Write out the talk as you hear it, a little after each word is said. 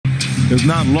is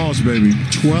not lost, baby.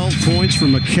 12 points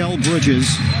from Mikal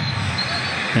Bridges.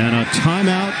 And a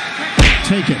timeout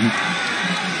taken.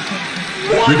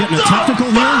 You're getting a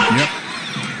technical here? Yep.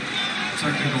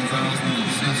 Technical foul to number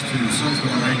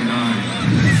 89,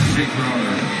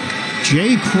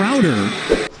 Jay Crowder.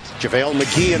 JaVale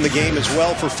McGee in the game as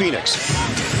well for Phoenix.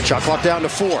 Shot clock down to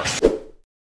 4.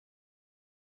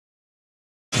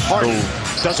 Harden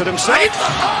does it himself.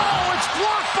 Oh, it's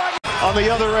blocked by... On the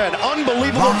other end,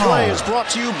 unbelievable play is brought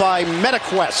to you by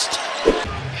MetaQuest.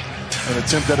 An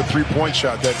attempt at a three-point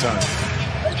shot that time.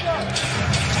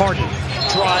 Harden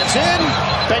drives in.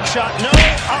 Bank shot, no.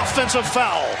 Offensive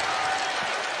foul.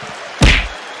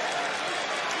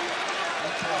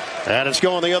 And it's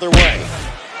going the other way.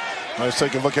 Let's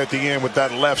take a look at the end with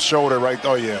that left shoulder right.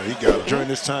 Oh, yeah, he got it. During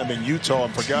this time in Utah,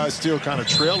 and for guys still kind of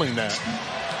trailing that.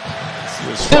 See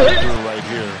this through right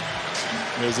here.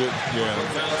 Is it? Yeah.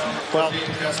 Well,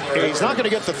 he's not going to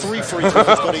get the 3 free throws,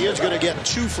 but he is going to get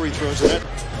 2 free throws in it.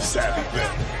 Savvy bit.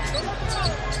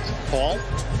 Paul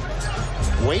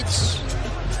waits.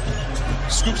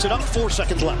 Scoops it up. 4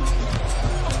 seconds left.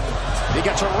 He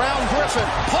gets around Griffin.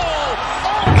 Paul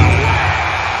all the way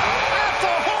at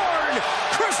the horn.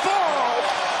 Cristobal.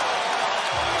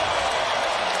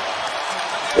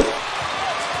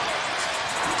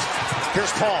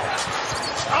 Here's Paul.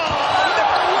 Oh, no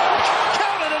look.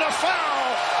 Counted in a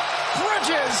foul.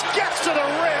 Bridges gets to the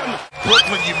rim.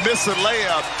 Brooklyn, you miss a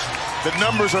layup. The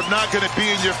numbers are not going to be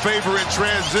in your favor in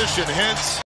transition. Hence,